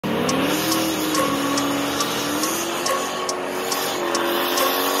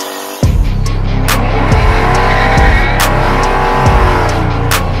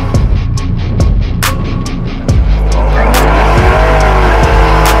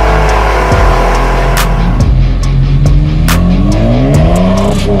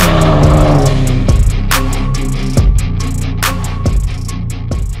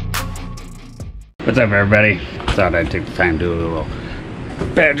What's up, everybody? Thought I'd take the time to do a little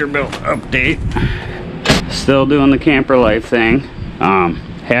Badgerbilt update. Still doing the camper life thing.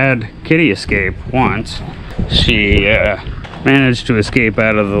 Had Kitty escape once. She managed to escape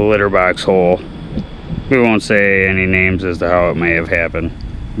out of the litter box hole. We won't say any names as to how it may have happened,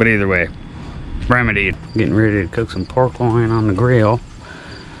 but either way, remedied. Getting ready to cook some pork loin on the grill.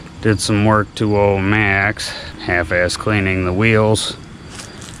 Did some work to old Max, half-ass cleaning the wheels,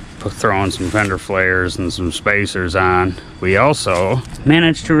 throwing some fender flares and some spacers on. We also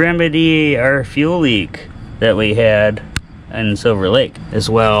managed to remedy our fuel leak that we had in Silver Lake, as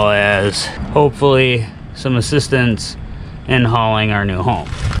well as hopefully some assistance in hauling our new home.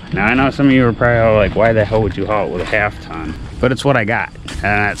 Now I know some of you are probably all like, why the hell would you haul it with a half ton? But it's what I got, and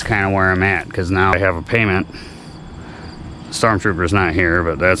that's kind of where I'm at, because now I have a payment. Stormtrooper's not here,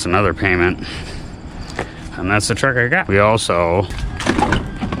 but that's another payment, and that's the truck I got. We also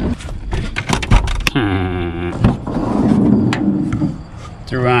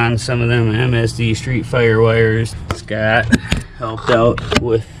threw on some of them MSD Street Fire wires. Scott helped out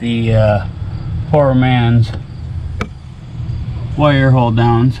with the poor man's wire hold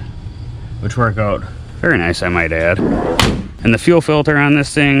downs, which work out very nice, I might add. And the fuel filter on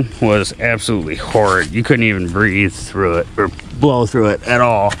this thing was absolutely horrid. You couldn't even breathe through it or blow through it at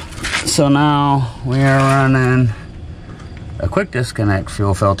all. So now we are running a quick disconnect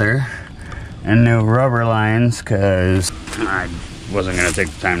fuel filter and new rubber lines, because I wasn't going to take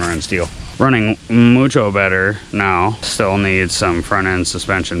the time to run steel. Running mucho better now. Still needs some front end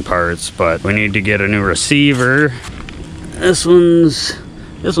suspension parts, but we need to get a new receiver. This one's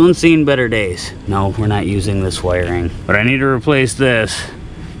seen better days. No, we're not using this wiring, but I need to replace this,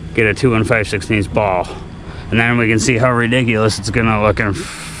 get a 2 5/16 ball, and then we can see how ridiculous it's gonna look in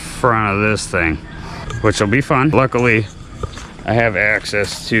front of this thing, which will be fun. Luckily, I have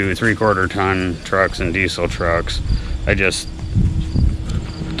access to 3/4 ton trucks and diesel trucks. I just,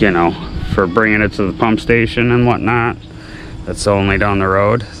 you know, for bringing it to the pump station and whatnot, that's only down the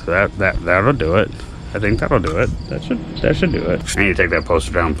road. So that'll do it. I think that'll do it. That should do it. I need to take that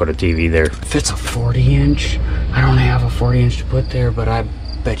poster down and put a TV there. If it's a 40-inch, I don't have a 40-inch to put there, but I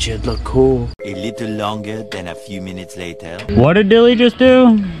bet you it'd look cool. A little longer than a few minutes later. What did Dilly just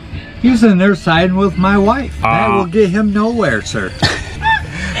do? He's in there siding with my wife. That will get him nowhere, sir.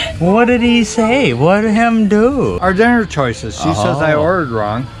 What did he say? What did him do? Our dinner choices. She says I ordered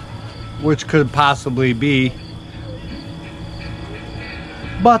wrong, which could possibly be.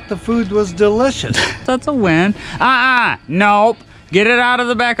 But the food was delicious. That's a win. Nope. Get it out of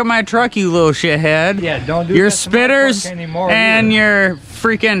the back of my truck, you little shithead. Yeah, don't do your that to my spitters truck anymore and either. your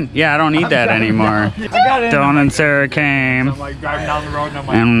freaking, yeah, I don't need that anymore. Dawn and Sarah came. I'm like driving down the road and I'm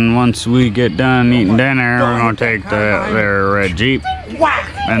like, And once we get done eating dinner, we're gonna take their red Jeep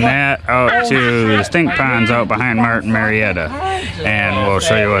and that out to the stink ponds out behind Martin Marietta, and we'll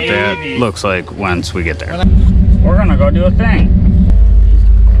show you what that looks like once we get there. We're gonna go do a thing.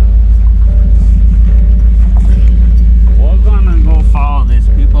 Follow these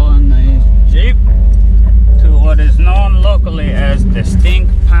people in the Jeep to what is known locally as the Stink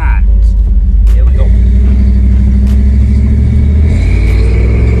Ponds. Here we go.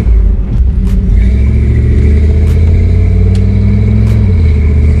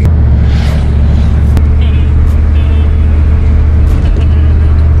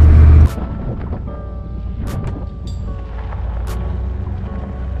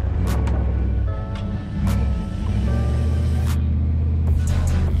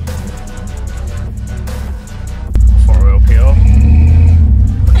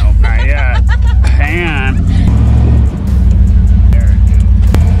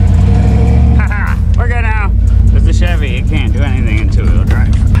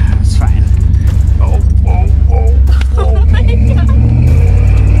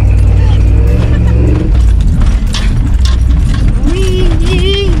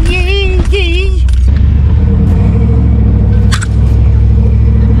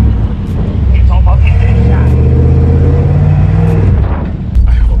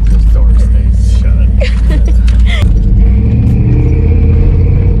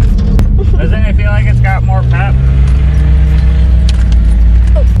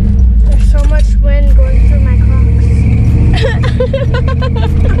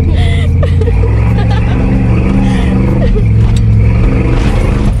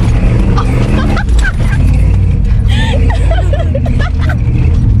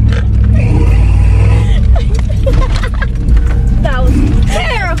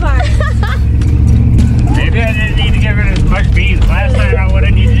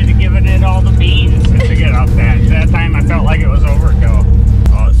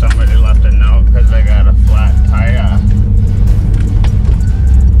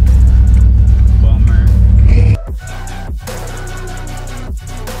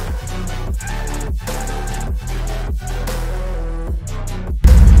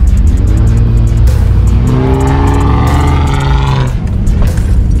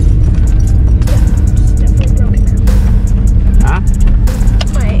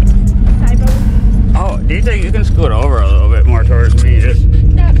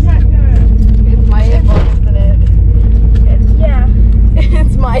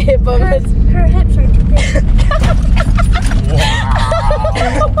 hip him. Her hips are too big.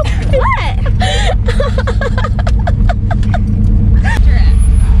 What?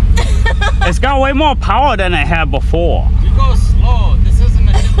 It's got way more power than it had before. You go slow. This isn't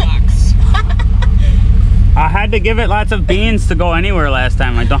a hitbox. I had to give it lots of beans to go anywhere last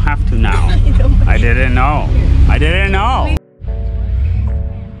time. I don't have to now. I didn't know. I didn't know.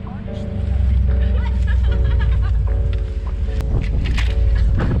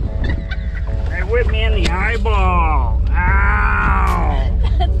 They whipped me in the eyeball. Ow.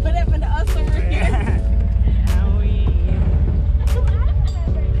 That's what happened to us over here.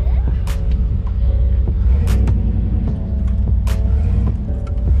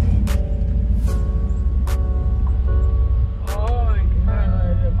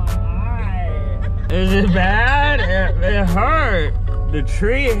 Is it bad? It hurt. The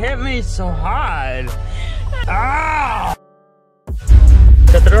tree hit me so hard. Ow!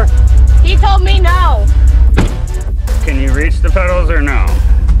 Shut the door. He told me no. Can you reach the pedals or no?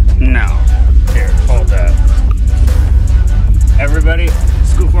 No. Here, hold that. Everybody,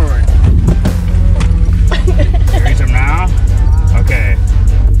 scoot forward. You reach them now? Okay.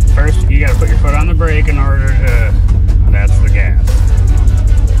 First, you gotta put your foot on the brake in order to... That's the gas.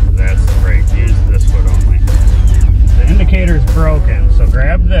 That's the brake. Use this foot only. The indicator's broken, so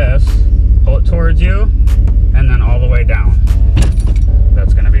grab this, pull it towards you, and then all the way down.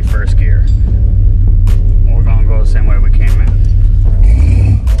 That's gonna be first gear. We're gonna go the same way we came in.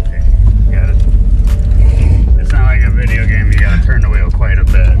 Okay, got it. It's not like a video game, you gotta turn the wheel quite a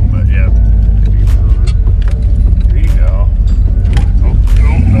bit, but yep. There you go. Oh,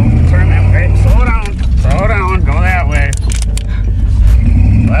 turn that way. Slow down. Slow down. Go that way.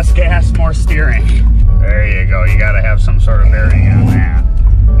 Less gas, more steering. There you go. You gotta have some sort of bearing on that.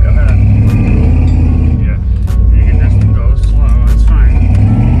 Go ahead. Yeah. You can just go slow. It's fine.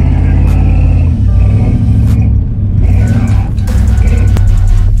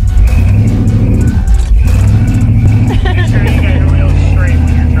 Make sure you get your wheels straight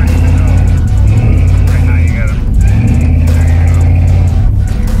when you're trying to go. Right now you gotta.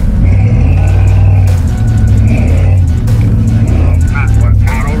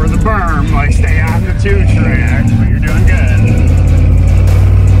 Not over the berm, like stay on the 2 track, but you're doing good.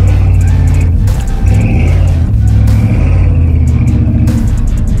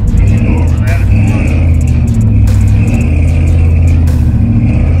 Over that if you want.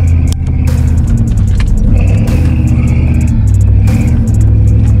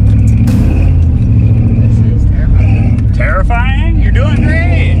 This is terrifying. Terrifying? You're doing great.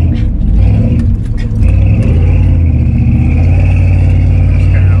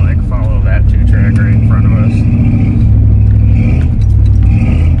 Track right in front of us.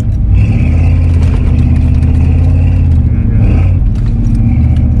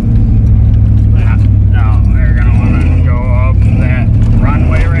 Now we're gonna want to go up that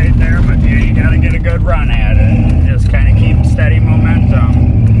runway right there, but yeah, you gotta get a good run at it. Just kind of keep steady momentum,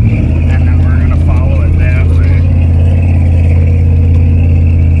 and then we're gonna follow it that way.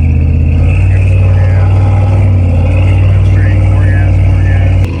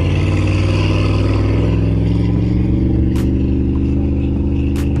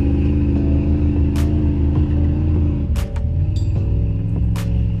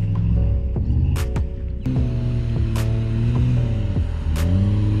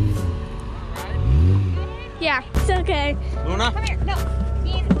 Yeah, it's okay. Luna? Come here. No.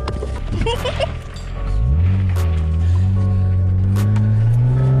 Ian.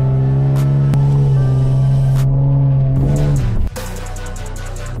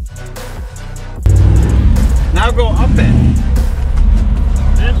 Now go up it.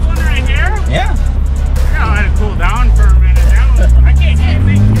 This one right here? Yeah. I gotta let it cool down for a minute. I can't get it.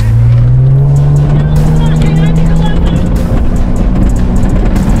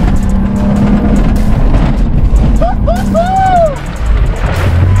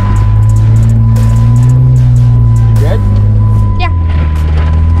 Good? Yeah.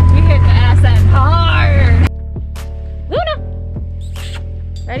 We hit the ass end hard. Luna.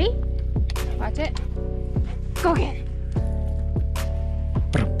 Ready? Watch it. Go get it.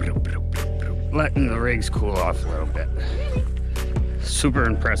 Letting the rigs cool off a little bit. Super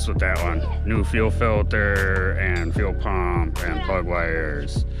impressed with that one. New fuel filter and fuel pump and plug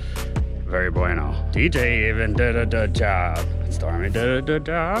wires. Very bueno. DJ even did a good job. Stormy did a good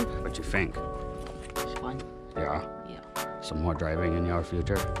job. What you think? It's fun. Yeah. Yeah. Some more driving in your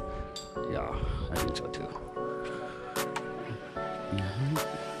future? Yeah, I think so too.